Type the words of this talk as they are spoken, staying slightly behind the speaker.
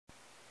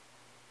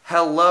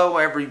Hello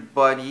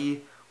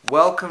everybody,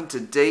 welcome to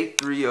day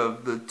 3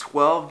 of the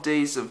 12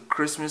 days of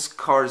Christmas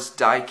Cars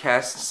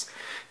diecasts.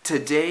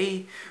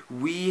 Today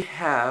we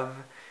have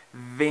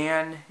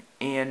Van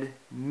and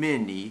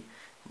Minny.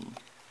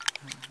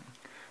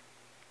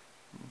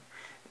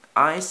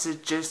 I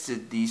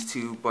suggested these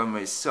two by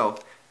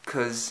myself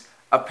because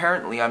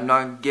apparently I'm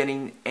not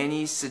getting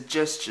any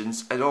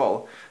suggestions at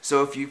all.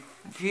 So if you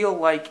feel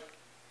like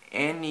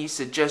any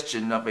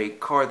suggestion of a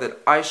car that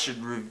I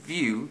should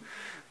review,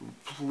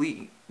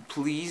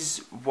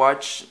 please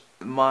watch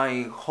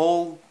my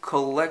whole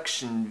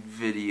collection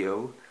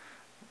video,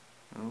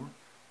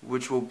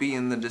 which will be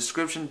in the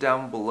description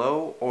down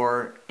below,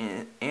 or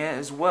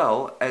as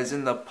well as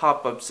in the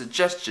pop-up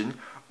suggestion,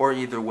 or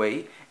either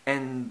way,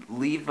 and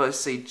leave a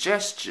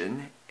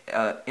suggestion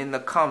in the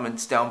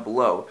comments down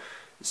below.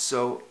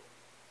 So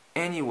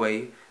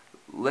anyway,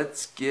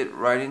 let's get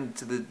right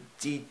into the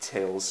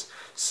details.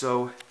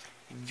 So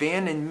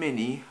Van and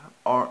Minny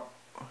are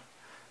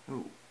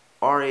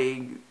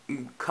a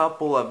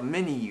couple of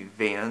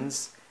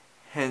minivans,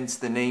 hence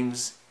the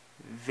names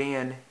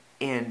Van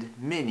and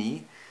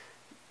Minny.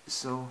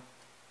 So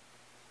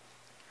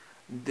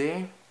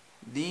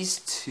these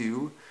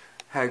two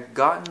had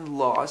gotten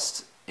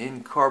lost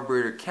in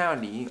Carburetor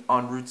County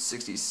on Route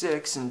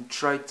 66 and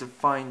tried to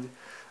find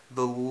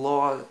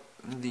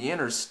the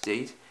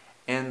interstate,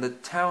 and the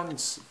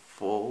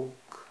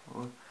townsfolk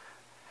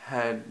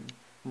had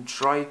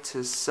tried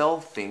to sell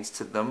things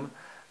to them,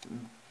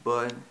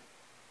 but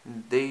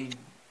they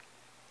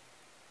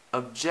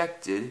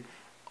objected,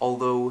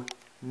 although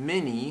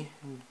Minny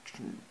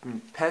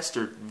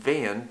pestered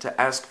Van to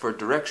ask for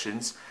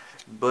directions,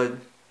 but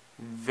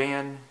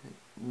Van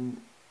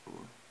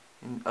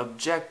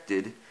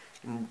objected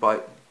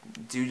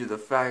due to the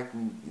fact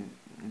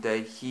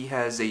that he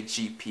has a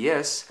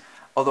GPS,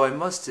 although I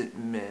must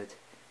admit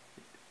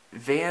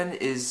Van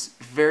is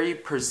very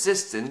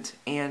persistent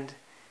and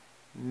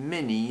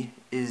Minny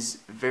is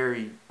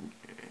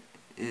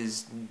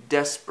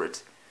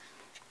desperate.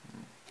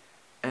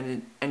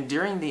 And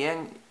during the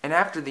end, and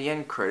after the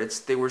end credits,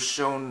 they were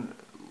shown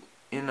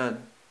in a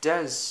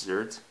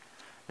desert,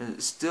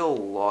 still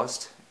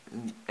lost,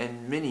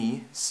 and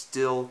Minny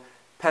still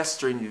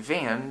pestering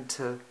Van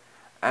to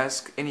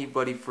ask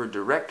anybody for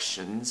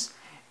directions.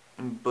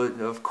 But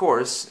of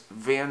course,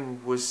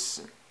 Van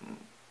was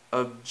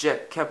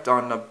kept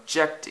on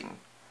objecting,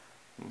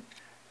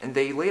 and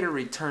they later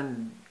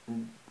returned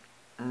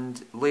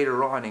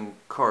later on in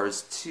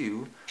Cars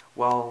 2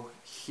 while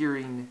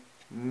hearing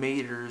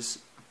Mater's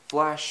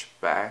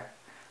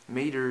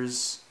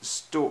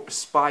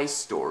spy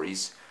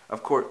stories,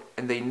 of course,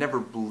 and they never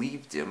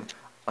believed him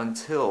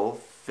until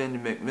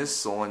Finn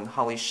McMissile and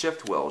Holly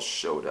Shiftwell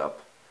showed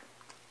up.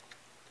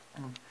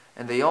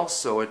 And they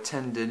also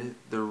attended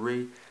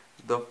the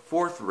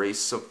fourth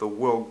race of the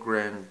World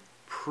Grand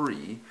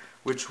Prix,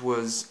 which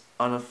was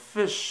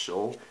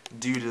unofficial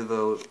due to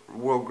the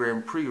World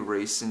Grand Prix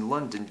race in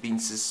London being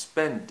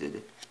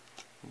suspended.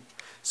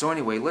 So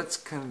anyway, let's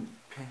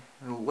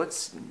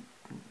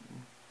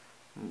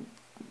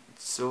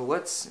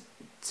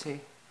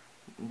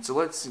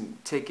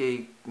take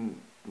a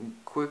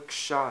quick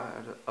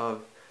shot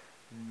of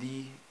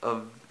the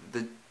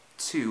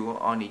two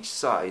on each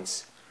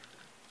sides.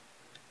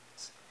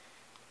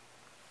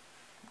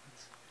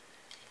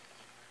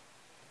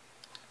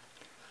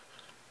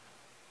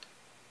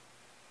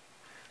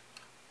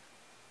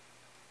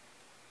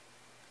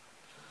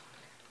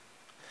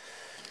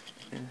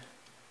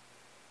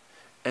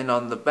 And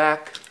on the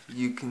back,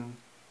 you can.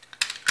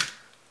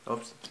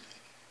 Oops.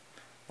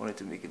 Wanted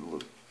to make it a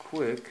little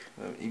quick,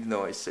 even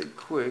though I said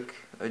quick.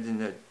 I didn't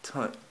have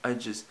time. I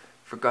just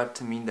forgot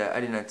to mean that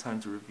I didn't have time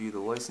to review the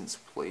license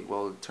plate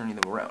while turning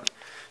them around.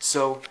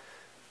 So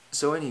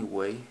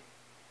anyway,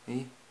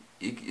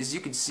 as you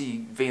can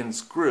see,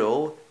 Van's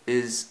grill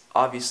is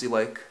obviously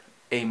like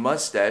a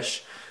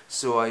mustache.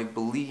 So I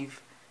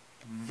believe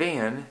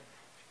Van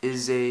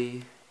is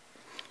a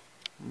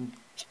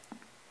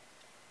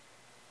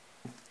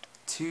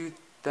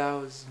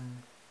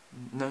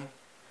 2009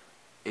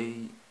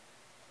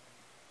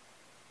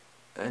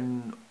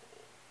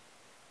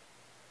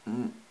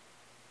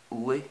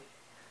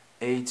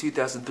 a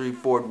 2003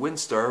 Ford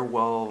Windstar,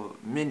 while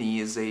Minny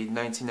is a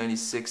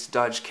 1996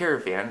 Dodge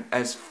Caravan,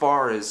 as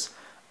far as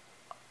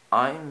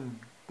I'm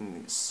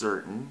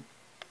certain.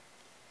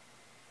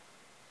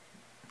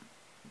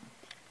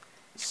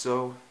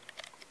 So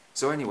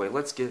anyway,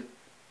 let's get.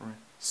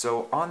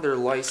 So on their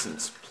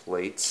license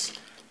plates,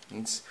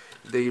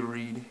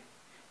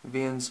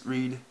 Vans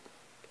read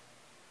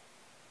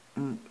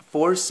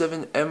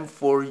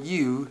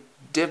 47M4U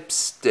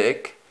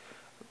dipstick,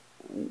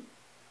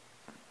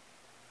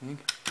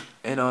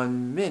 and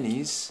on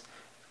Minny's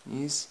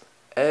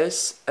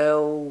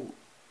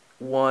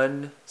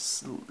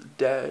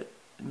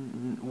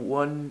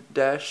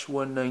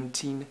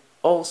SL1-119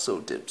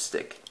 also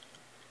dipstick.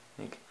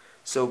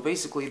 So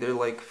basically they're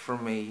like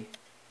from a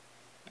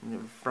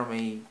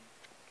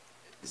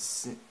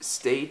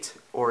state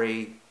or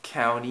a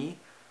county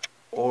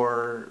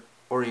or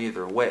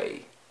either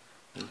way.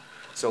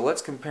 So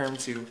let's compare them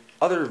to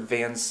other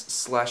vans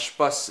slash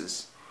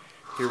buses.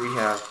 Here we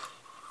have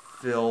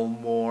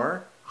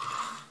Fillmore,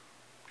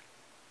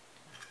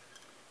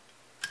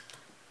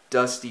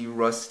 Dusty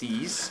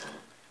Rusties,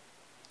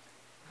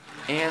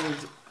 and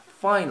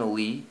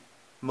finally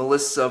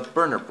Melissa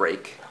Burner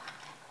Brake.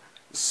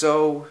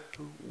 So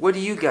what do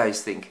you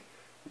guys think?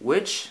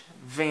 Which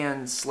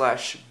van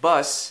slash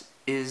bus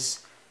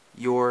is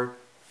your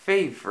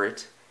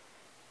favorite?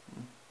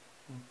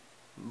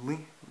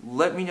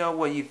 Let me know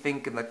what you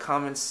think in the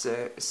comments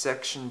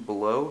section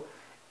below,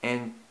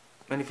 and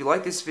if you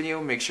like this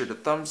video, make sure to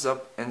thumbs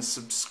up and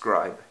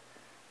subscribe.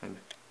 And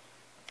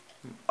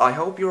I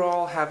hope you're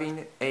all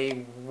having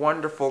a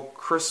wonderful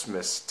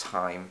Christmas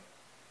time,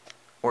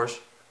 or should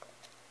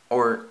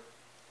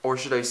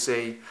I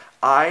say,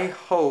 I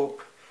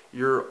hope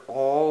you're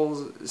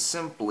all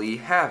simply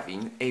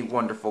having a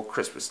wonderful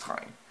Christmas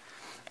time.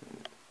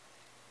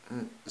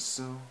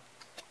 So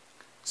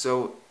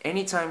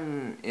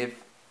anytime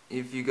if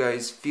you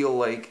guys feel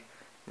like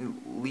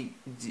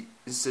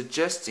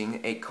suggesting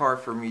a car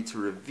for me to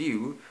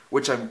review,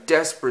 which I'm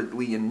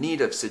desperately in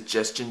need of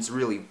suggestions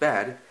really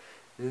bad,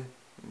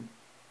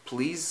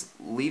 please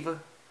leave a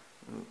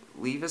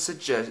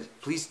suggestion.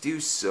 Please do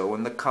so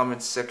in the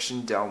comments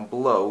section down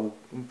below.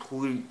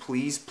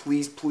 Please,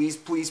 please, please,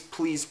 please,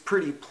 please,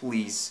 pretty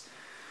please.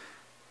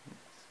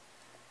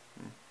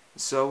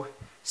 So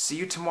see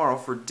you tomorrow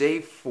for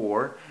day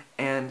 4,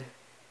 and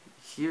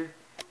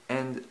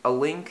a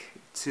link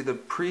to the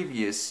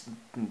previous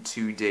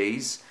 2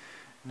 days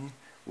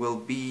will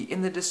be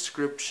in the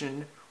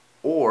description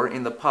or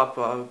in the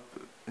pop-up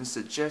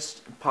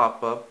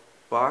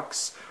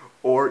box,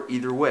 or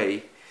either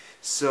way.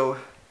 So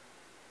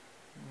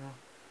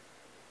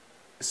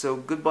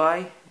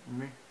goodbye.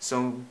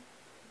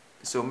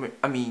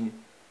 I mean,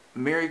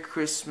 Merry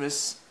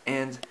Christmas,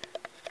 and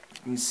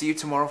see you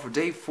tomorrow for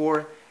day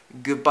 4.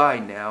 Goodbye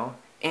now,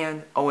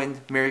 and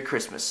Merry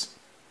Christmas.